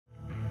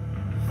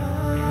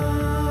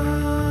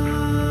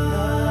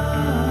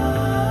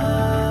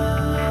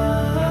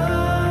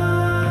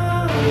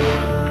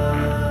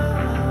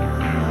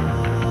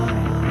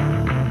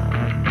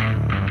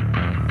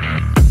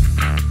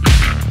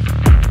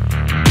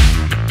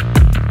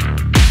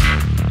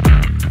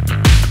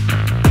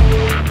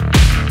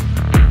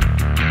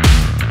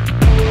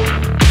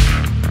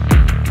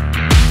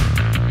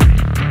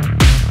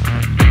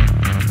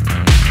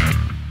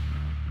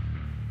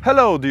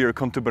Hello dear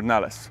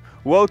Contubernalis,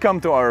 welcome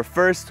to our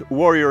first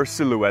warrior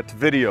silhouette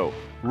video.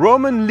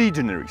 Roman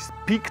legionaries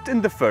peaked in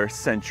the 1st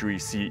century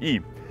CE.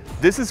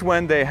 This is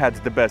when they had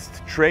the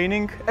best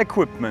training,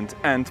 equipment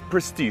and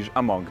prestige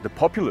among the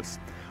populace.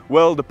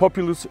 Well, the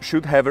populace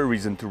should have a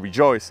reason to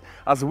rejoice,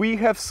 as we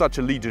have such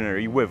a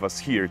legionary with us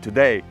here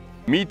today.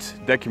 Meet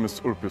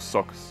Decimus Ulpius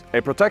Socus,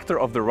 a protector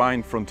of the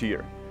Rhine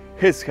frontier.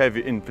 His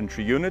heavy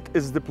infantry unit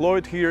is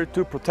deployed here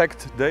to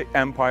protect the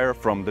empire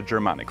from the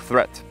Germanic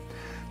threat.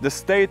 The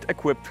state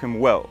equipped him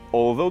well,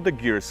 although the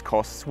gear's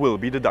costs will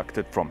be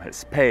deducted from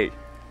his pay.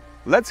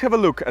 Let's have a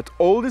look at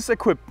all this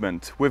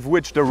equipment with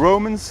which the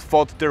Romans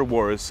fought their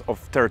wars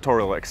of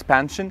territorial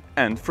expansion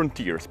and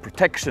frontiers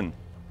protection.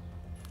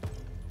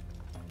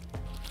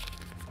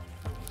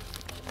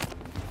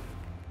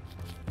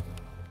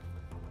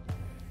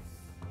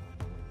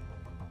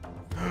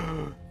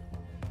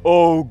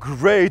 Oh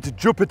great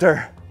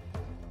Jupiter!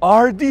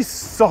 Are these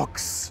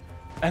socks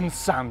and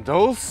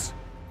sandals?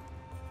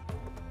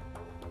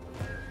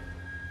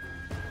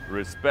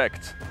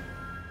 Respect.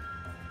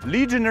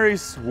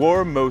 Legionaries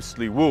wore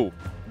mostly wool.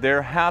 Their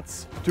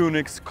hats,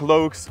 tunics,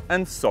 cloaks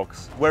and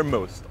socks were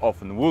most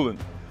often woolen.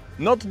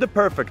 Not the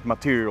perfect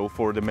material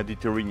for the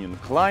Mediterranean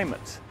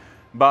climate.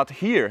 But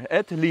here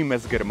at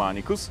Limes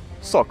Germanicus,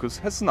 Socus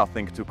has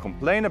nothing to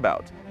complain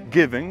about,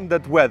 given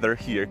that weather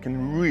here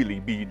can really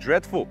be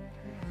dreadful.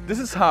 This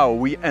is how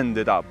we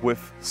ended up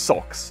with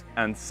socks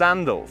and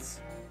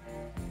sandals.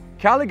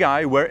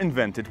 CALIGAE were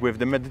invented with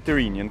the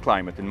Mediterranean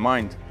climate in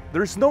mind.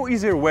 There is no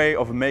easier way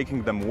of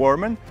making them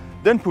warmer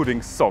than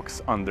putting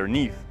socks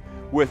underneath.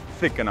 With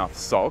thick enough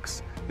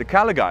socks, the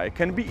CALIGAE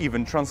can be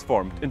even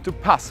transformed into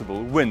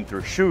passable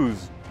winter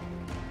shoes.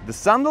 The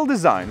sandal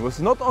design was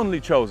not only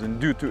chosen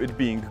due to it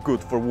being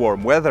good for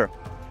warm weather,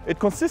 it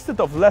consisted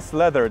of less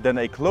leather than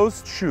a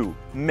closed shoe,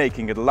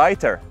 making it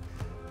lighter.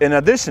 In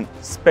addition,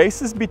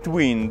 spaces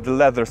between the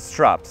leather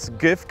straps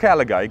give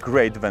CALIGAE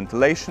great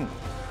ventilation.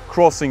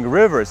 Crossing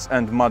rivers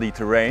and muddy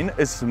terrain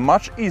is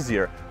much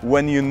easier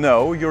when you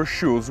know your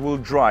shoes will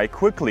dry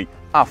quickly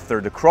after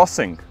the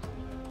crossing.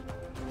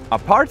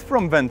 Apart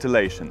from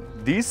ventilation,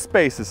 these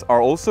spaces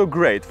are also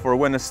great for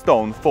when a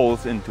stone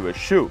falls into a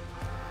shoe.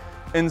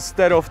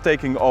 Instead of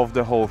taking off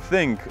the whole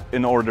thing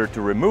in order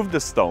to remove the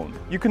stone,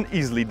 you can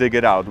easily dig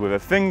it out with a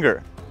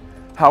finger.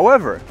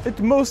 However, it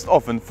most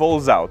often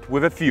falls out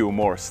with a few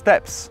more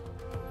steps.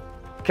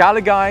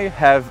 CALIGAE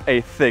have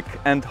a thick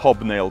and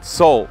hobnailed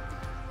sole.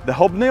 The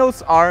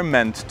hobnails are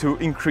meant to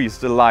increase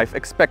the life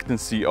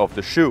expectancy of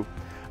the shoe,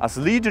 as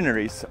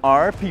legionaries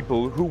are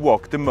people who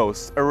walk the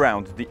most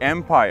around the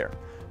empire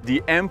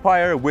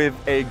with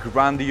a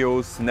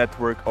grandiose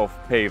network of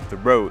paved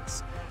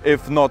roads.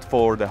 If not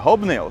for the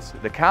hobnails,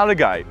 the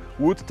CALIGAE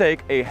would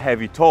take a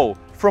heavy toll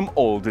from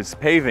all this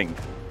paving.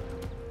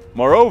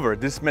 Moreover,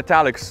 this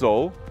metallic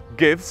sole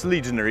gives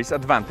legionaries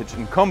advantage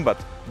in combat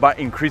by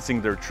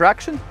increasing their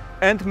traction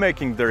and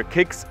making their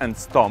kicks and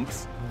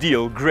stomps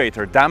deal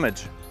greater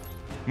damage.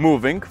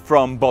 Moving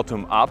from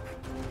bottom up,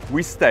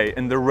 we stay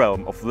in the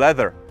realm of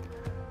leather.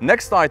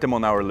 Next item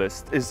on our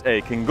list is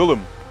a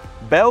CINGULUM,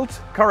 belt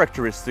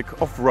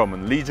characteristic of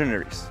Roman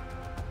legionaries.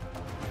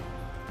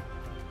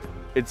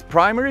 Its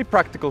primary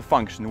practical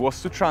function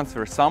was to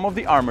transfer some of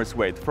the armor's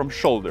weight from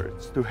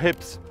shoulders to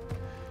hips.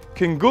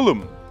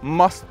 CINGULUM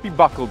must be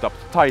buckled up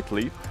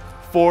tightly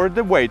for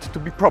the weight to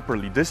be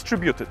properly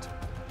distributed.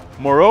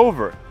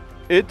 Moreover,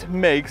 it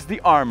makes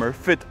the armor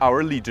fit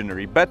our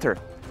legionary better.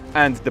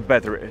 And the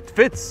better it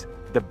fits,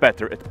 the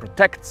better it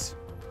protects.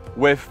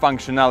 With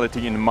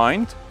functionality in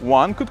mind,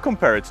 one could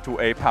compare it to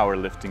a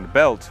powerlifting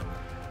belt,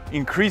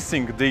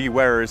 increasing the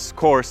wearer's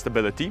core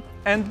stability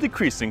and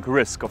decreasing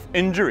risk of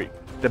injury.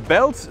 The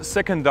belt's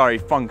secondary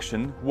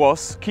function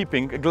was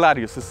keeping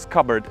GLADIUS's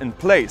scabbard in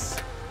place.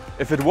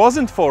 If it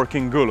wasn't for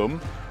CINGULUM,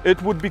 it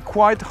would be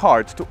quite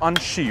hard to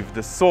unsheath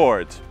the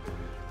sword.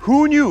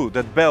 Who knew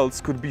that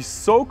belts could be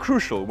so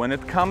crucial when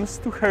it comes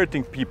to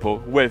hurting people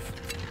with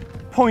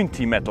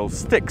pointy metal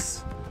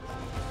sticks?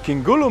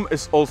 CINGULUM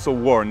is also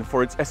worn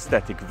for its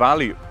aesthetic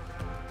value.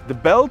 The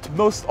belt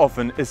most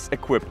often is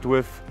equipped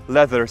with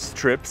leather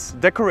strips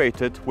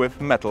decorated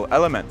with metal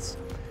elements.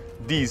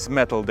 These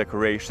metal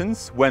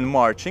decorations, when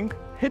marching,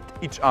 hit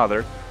each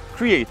other,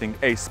 creating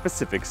a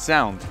specific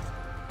sound.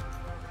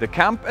 The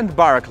camp and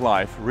barrack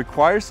life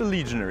requires a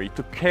legionary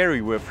to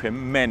carry with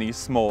him many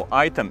small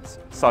items,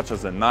 such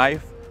as a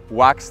knife,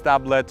 wax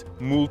tablet,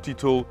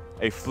 multi-tool,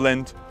 a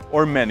flint,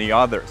 or many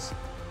others.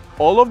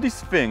 All of these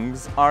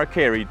things are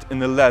carried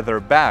in a leather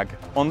bag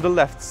on the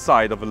left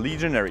side of a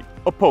legionary,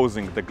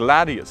 opposing the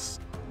gladius.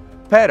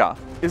 PERA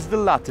is the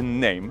Latin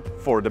name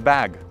for the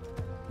bag.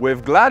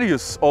 With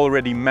gladius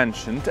already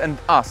mentioned and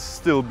us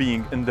still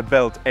being in the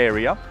belt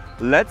area,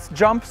 let's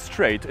jump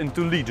straight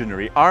into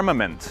legionary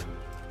armament.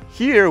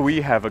 Here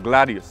we have a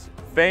gladius,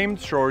 famed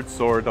short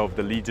sword of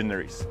the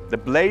legionaries. The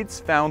blades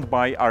found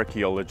by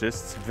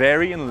archaeologists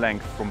vary in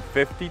length from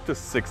 50 to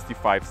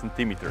 65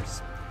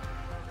 centimeters.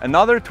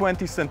 Another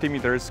 20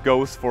 centimeters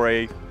goes for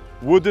a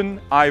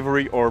wooden,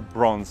 ivory or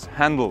bronze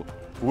handle.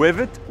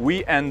 With it,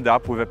 we end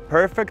up with a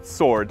perfect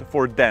sword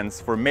for dense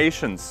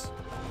formations.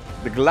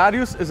 The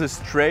Gladius is a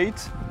straight,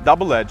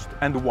 double-edged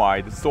and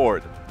wide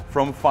sword,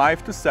 from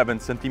 5 to 7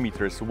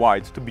 centimeters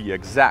wide to be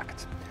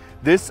exact.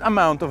 This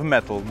amount of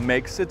metal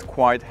makes it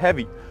quite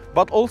heavy,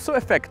 but also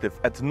effective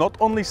at not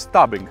only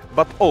stabbing,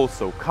 but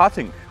also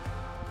cutting.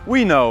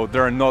 We know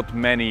there are not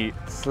many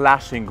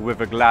slashing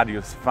with a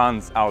Gladius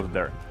fans out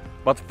there,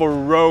 but for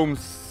Rome's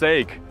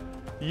sake,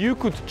 you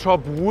could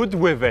chop wood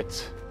with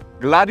it.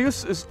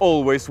 Gladius is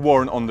always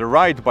worn on the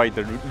right by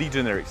the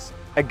legionaries.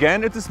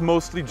 Again, it is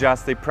mostly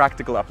just a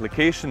practical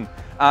application,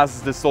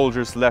 as the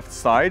soldier's left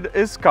side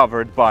is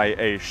covered by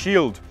a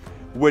shield,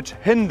 which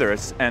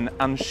hinders an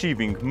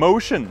unsheathing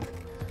motion.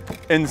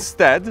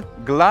 Instead,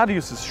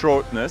 Gladius's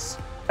shortness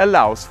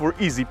allows for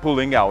easy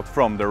pulling out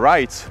from the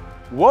right.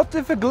 What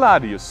if a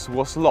Gladius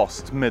was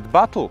lost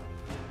mid-battle?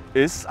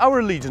 Is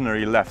our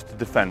legionary left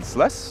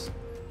defenseless?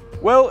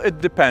 Well, it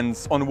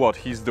depends on what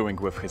he's doing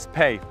with his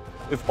pay.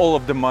 If all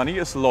of the money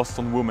is lost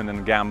on women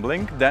and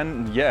gambling,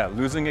 then yeah,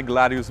 losing a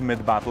Gladius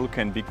mid-battle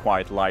can be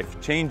quite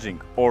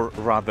life-changing, or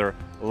rather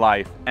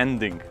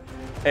life-ending.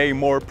 A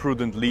more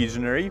prudent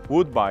legionary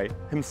would buy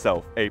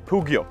himself a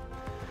PUGIO,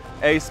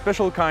 a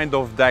special kind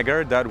of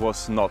dagger that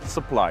was not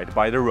supplied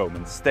by the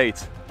Roman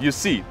state. You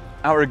see,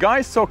 our guy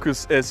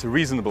Socus is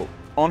reasonable.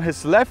 On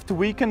his left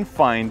we can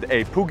find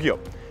a PUGIO,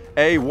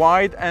 a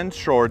wide and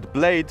short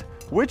blade,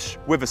 which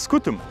with a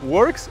SCUTUM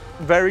works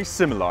very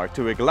similar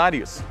to a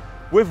Gladius,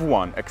 with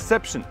one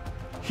exception.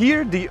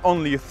 Here the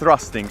only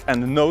thrusting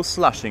and no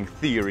slashing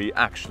theory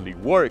actually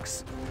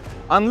works,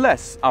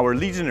 unless our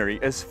legionary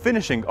is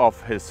finishing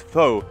off his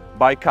foe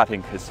by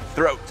cutting his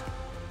throat.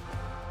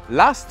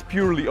 Last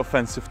purely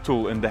offensive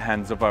tool in the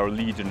hands of our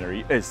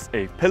legionary is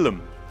a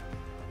PILUM,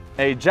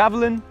 a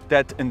javelin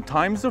that in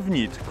times of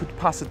need could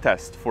pass a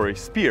test for a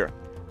spear,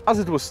 as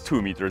it was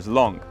 2 meters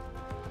long.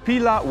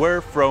 Pila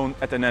were thrown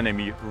at an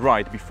enemy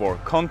right before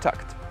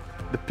contact.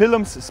 The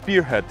PILUM's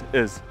spearhead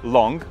is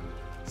long,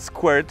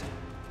 squared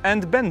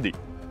and bendy.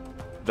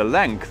 The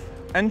length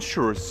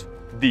ensures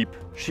deep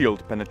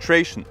shield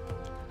penetration.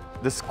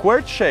 The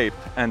squared shape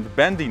and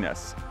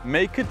bendiness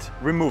make it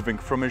removing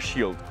from a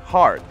shield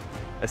hard,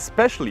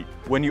 especially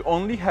when you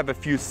only have a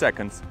few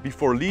seconds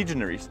before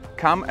legionaries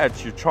come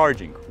at you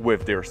charging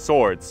with their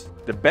swords.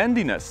 The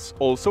bendiness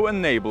also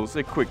enables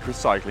a quick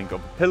recycling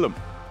of a PILUM.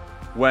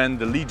 When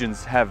the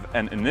legions have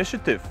an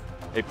initiative,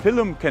 a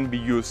PILUM can be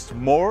used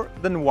more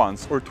than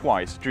once or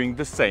twice during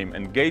the same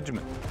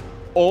engagement.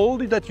 All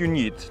that you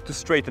need to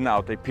straighten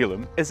out a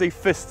PILUM is a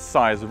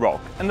fist-sized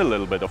rock and a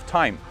little bit of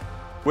time.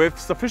 With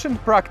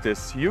sufficient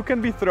practice, you can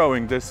be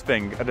throwing this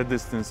thing at a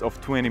distance of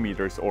 20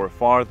 meters or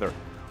farther,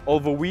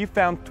 although we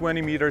found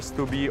 20 meters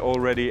to be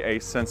already a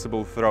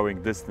sensible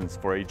throwing distance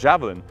for a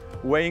javelin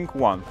weighing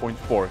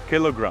 1.4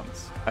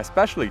 kilograms.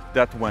 Especially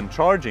that when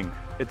charging,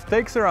 it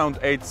takes around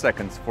 8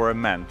 seconds for a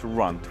man to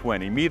run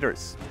 20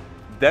 meters.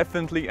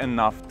 Definitely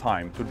enough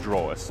time to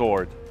draw a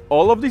sword.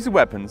 All of these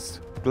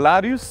weapons,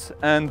 Gladius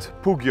and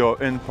PUGIO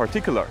in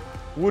particular,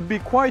 would be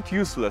quite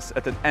useless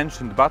at an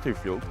ancient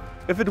battlefield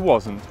if it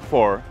wasn't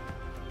for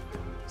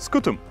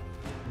SCUTUM.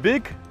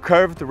 Big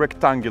curved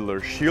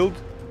rectangular shield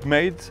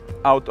made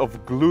out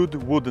of glued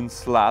wooden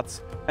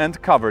slats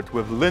and covered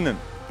with linen.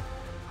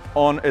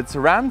 On its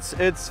rants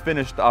it's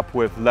finished up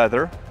with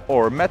leather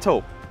or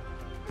metal.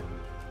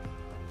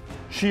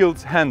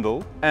 Shield's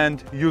handle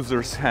and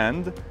user's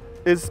hand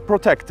is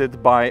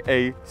protected by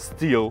a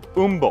steel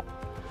umbo.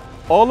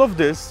 All of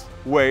this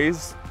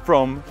weighs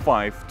from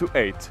 5 to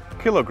 8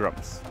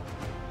 kilograms.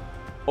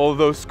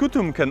 Although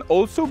SCUTUM can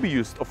also be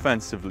used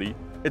offensively,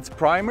 its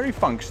primary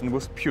function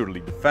was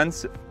purely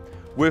defensive.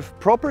 With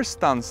proper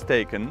stance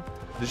taken,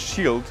 the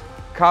shield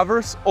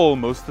covers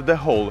almost the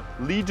whole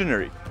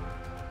legionary.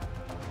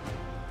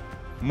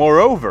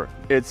 Moreover,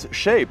 its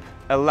shape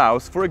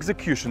allows for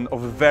execution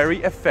of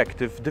very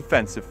effective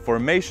defensive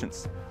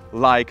formations,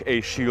 like a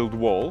shield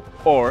wall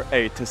or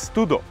a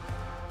testudo,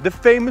 the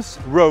famous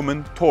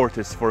Roman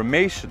tortoise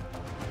formation.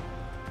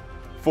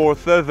 For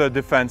further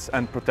defense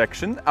and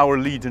protection, our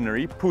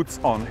legionary puts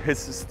on his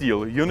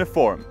steel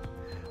uniform.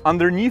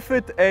 Underneath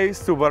it, a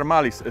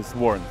SUBARMALIS is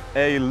worn,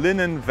 a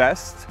linen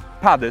vest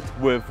padded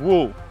with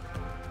wool.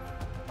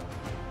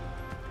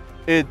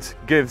 It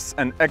gives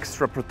an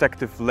extra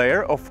protective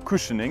layer of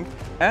cushioning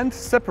and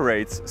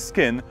separates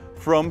skin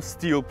from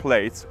steel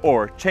plates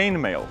or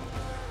chainmail.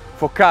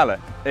 Focale,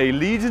 a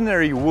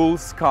legionary wool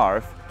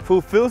scarf,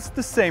 fulfills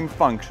the same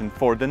function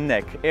for the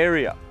neck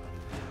area.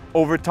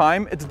 Over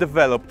time, it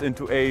developed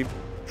into a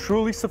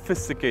truly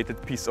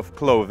sophisticated piece of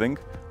clothing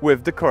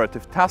with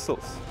decorative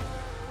tassels.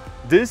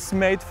 This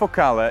made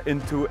focale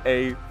into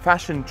a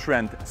fashion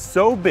trend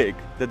so big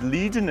that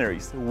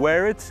legionaries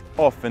wear it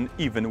often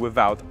even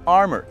without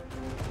armor,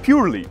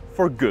 purely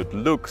for good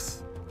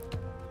looks.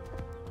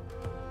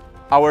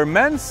 Our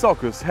man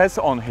Socus has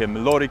on him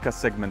lorica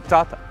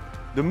segmentata,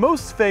 the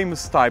most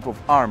famous type of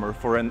armor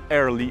for an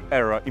early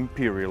era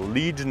imperial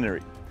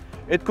legionary.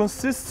 It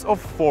consists of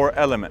 4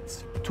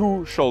 elements,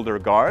 2 shoulder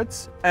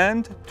guards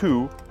and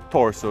 2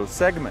 torso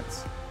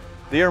segments.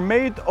 They are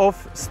made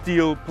of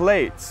steel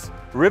plates,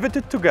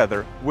 riveted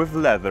together with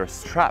leather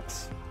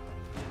straps.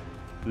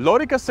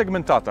 Lorica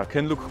segmentata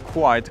can look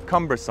quite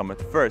cumbersome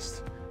at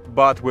first,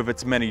 but with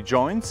its many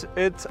joints,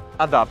 it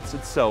adapts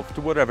itself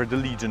to whatever the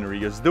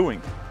Legionary is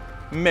doing,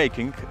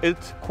 making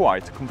it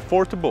quite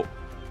comfortable.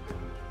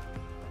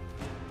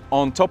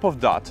 On top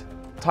of that,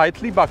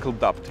 tightly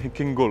buckled up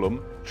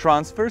CINGULUM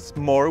transfers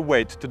more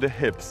weight to the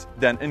hips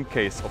than in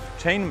case of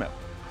chainmail,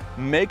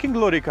 making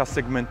Lorica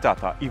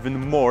segmentata even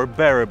more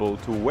bearable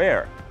to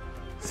wear.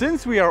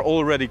 Since we are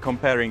already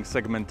comparing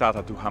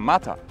segmentata to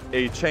hamata,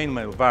 a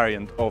chainmail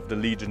variant of the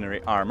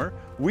Legionary armor,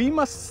 we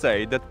must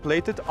say that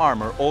plated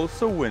armor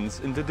also wins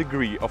in the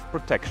degree of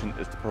protection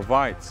it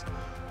provides.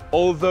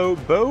 Although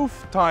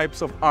both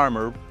types of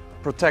armor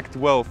protect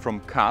well from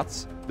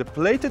cuts, the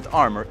plated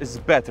armor is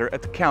better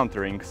at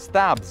countering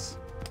stabs.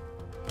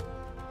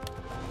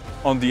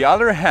 On the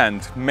other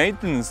hand,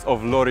 maintenance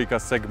of Lorica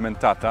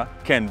segmentata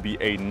can be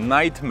a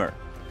nightmare.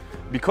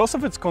 Because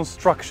of its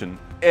construction,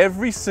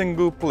 every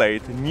single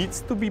plate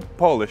needs to be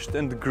polished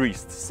and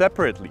greased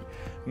separately,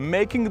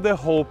 making the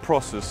whole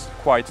process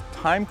quite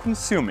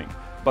time-consuming,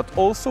 but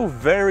also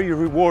very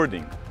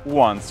rewarding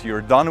once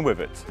you're done with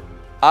it.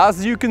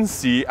 As you can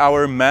see,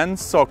 our man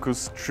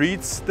Socus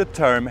treats the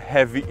term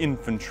heavy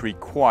infantry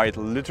quite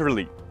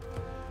literally.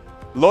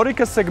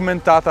 Lorica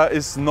segmentata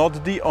is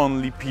not the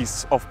only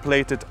piece of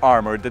plated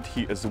armor that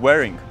he is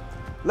wearing.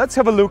 Let's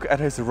have a look at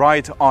his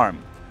right arm.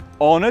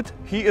 On it,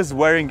 he is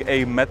wearing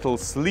a metal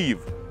sleeve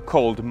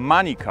called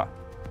MANICA.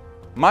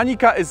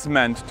 MANICA is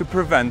meant to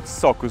prevent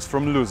Socus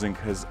from losing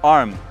his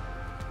arm.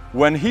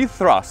 When he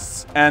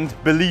thrusts, and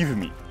believe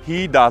me,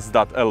 he does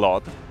that a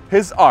lot,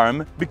 his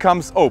arm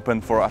becomes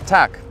open for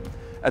attack.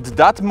 At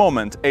that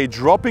moment, a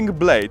dropping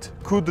blade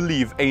could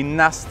leave a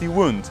nasty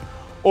wound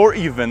or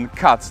even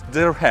cut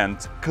their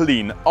hand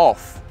clean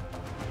off.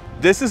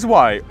 This is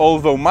why,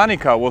 although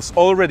MANICA was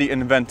already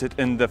invented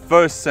in the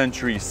 1st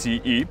century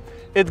CE,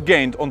 it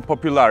gained on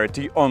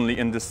popularity only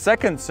in the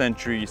 2nd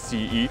century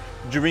CE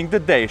during the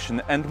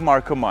Dacian and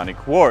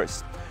Marcomannic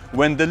Wars,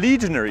 when the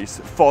legionaries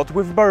fought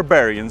with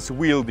barbarians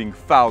wielding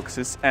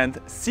falxes and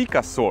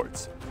Sika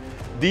swords.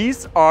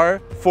 These are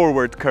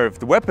forward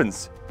curved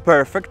weapons,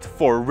 perfect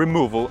for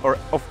removal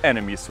of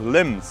enemies'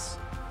 limbs.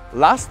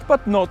 Last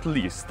but not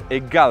least, a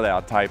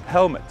GALEA type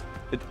helmet.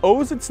 It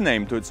owes its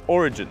name to its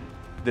origin.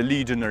 The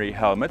Legionary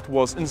helmet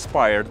was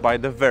inspired by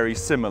the very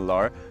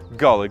similar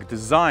Gallic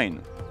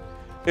design.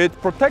 It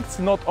protects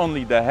not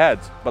only the head,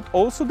 but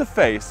also the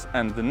face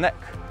and the neck,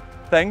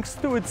 thanks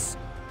to its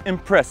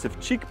impressive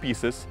cheek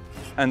pieces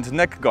and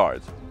neck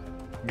guard.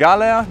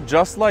 GALEA,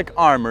 just like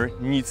armor,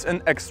 needs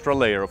an extra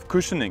layer of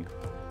cushioning.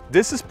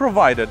 This is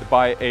provided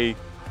by a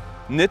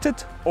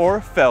knitted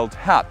or felt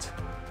hat.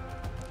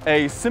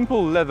 A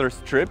simple leather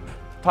strip,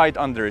 tied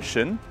under a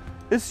shin,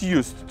 is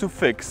used to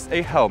fix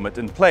a helmet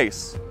in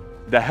place.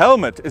 The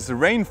helmet is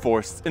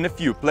reinforced in a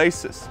few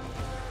places.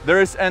 There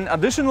is an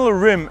additional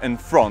rim in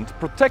front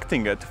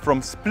protecting it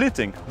from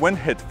splitting when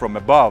hit from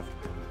above.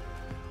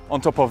 On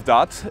top of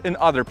that, in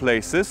other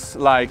places,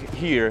 like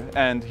here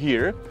and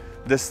here,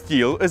 the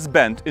steel is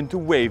bent into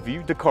wavy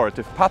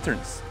decorative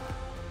patterns.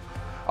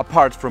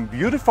 Apart from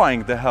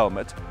beautifying the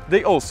helmet,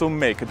 they also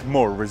make it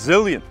more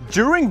resilient.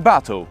 During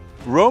battle,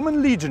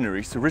 Roman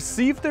legionaries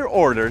received their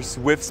orders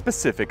with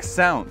specific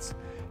sounds.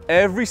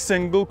 Every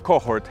single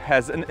cohort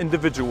has an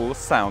individual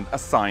sound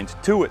assigned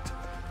to it.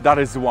 That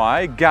is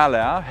why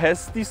GALEA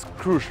has these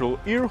crucial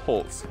ear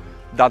holes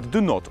that do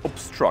not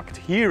obstruct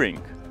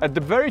hearing. At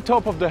the very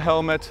top of the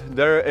helmet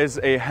there is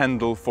a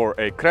handle for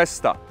a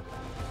cresta,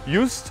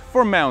 used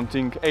for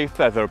mounting a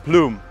feather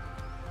plume.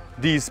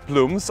 These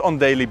plumes on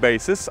daily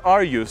basis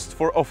are used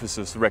for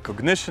officers'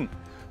 recognition,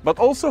 but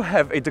also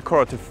have a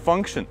decorative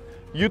function,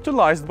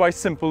 utilized by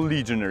simple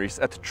legionaries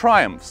at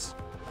triumphs.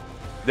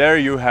 There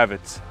you have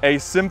it, a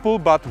simple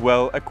but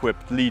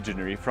well-equipped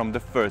legionary from the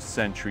 1st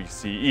century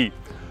CE.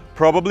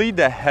 Probably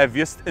the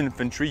heaviest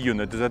infantry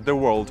unit that the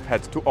world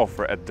had to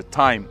offer at the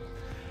time.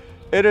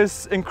 It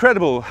is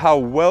incredible how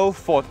well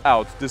thought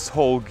out this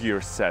whole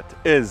gear set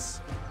is.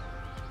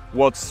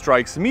 What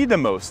strikes me the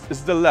most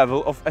is the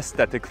level of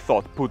aesthetic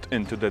thought put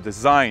into the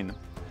design.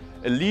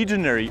 A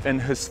legionary in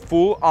his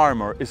full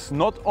armor is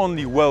not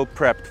only well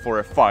prepped for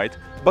a fight,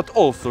 but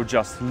also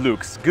just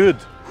looks good.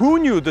 Who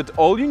knew that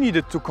all you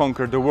needed to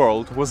conquer the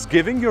world was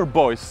giving your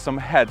boys some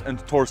head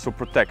and torso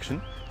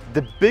protection,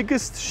 the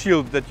biggest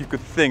shield that you could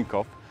think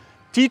of,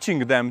 teaching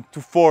them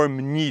to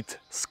form neat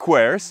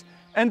squares,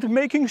 and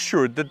making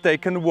sure that they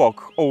can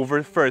walk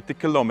over 30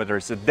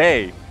 kilometers a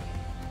day?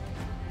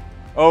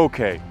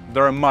 Okay,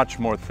 there are much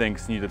more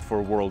things needed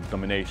for world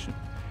domination.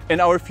 In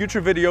our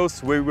future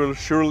videos, we will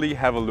surely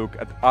have a look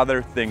at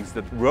other things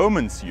that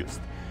Romans used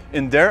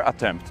in their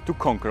attempt to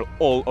conquer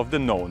all of the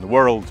known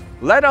world.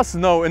 Let us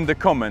know in the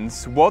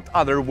comments what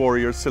other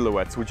warrior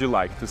silhouettes would you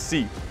like to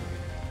see.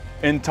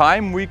 In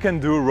time we can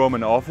do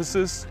Roman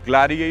officers,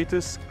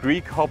 gladiators,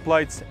 Greek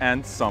hoplites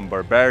and some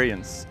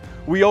barbarians.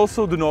 We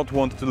also do not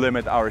want to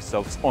limit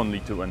ourselves only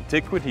to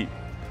antiquity.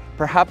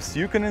 Perhaps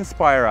you can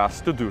inspire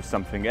us to do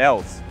something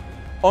else.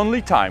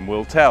 only time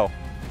will tell.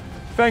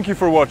 Thank you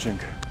for watching.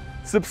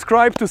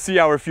 Subscribe to see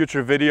our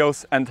future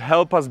videos and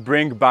help us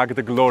bring back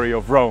the glory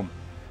of Rome.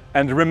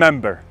 And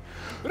remember,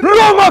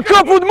 Roma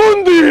Caput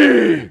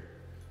Mundi!